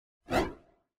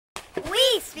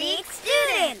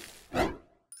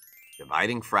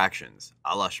Dividing fractions,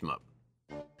 a la Shmoop.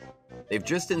 They've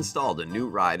just installed a new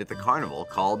ride at the carnival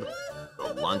called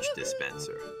the lunch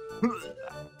dispenser.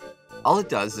 All it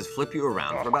does is flip you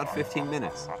around for about 15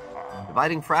 minutes.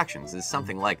 Dividing fractions is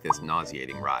something like this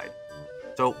nauseating ride.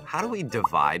 So how do we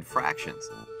divide fractions?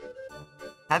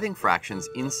 Having fractions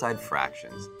inside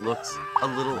fractions looks a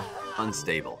little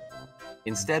unstable.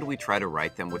 Instead, we try to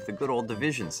write them with the good old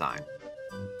division sign.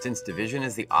 Since division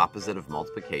is the opposite of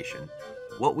multiplication,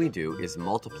 what we do is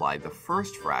multiply the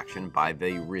first fraction by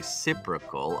the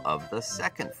reciprocal of the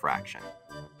second fraction.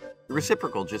 The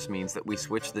reciprocal just means that we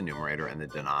switch the numerator and the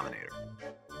denominator.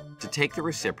 To take the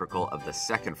reciprocal of the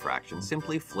second fraction,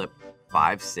 simply flip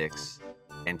 5/6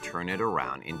 and turn it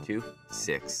around into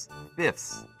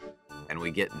 6/5. And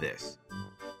we get this.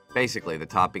 Basically, the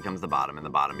top becomes the bottom and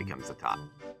the bottom becomes the top.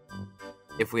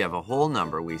 If we have a whole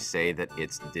number, we say that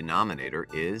its denominator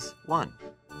is 1,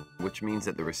 which means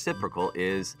that the reciprocal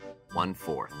is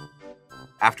 1/4.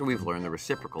 After we've learned the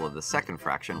reciprocal of the second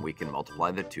fraction, we can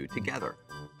multiply the two together.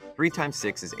 3 times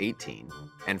 6 is 18,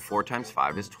 and 4 times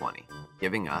 5 is 20,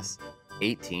 giving us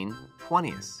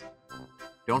 18/20ths.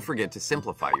 Don't forget to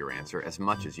simplify your answer as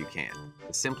much as you can.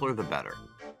 The simpler the better.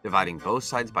 Dividing both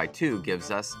sides by 2 gives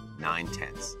us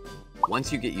 9/10.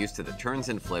 Once you get used to the turns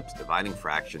and flips, dividing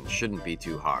fractions shouldn't be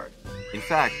too hard. In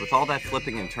fact, with all that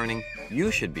flipping and turning,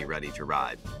 you should be ready to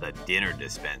ride the dinner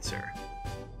dispenser.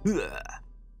 Ugh.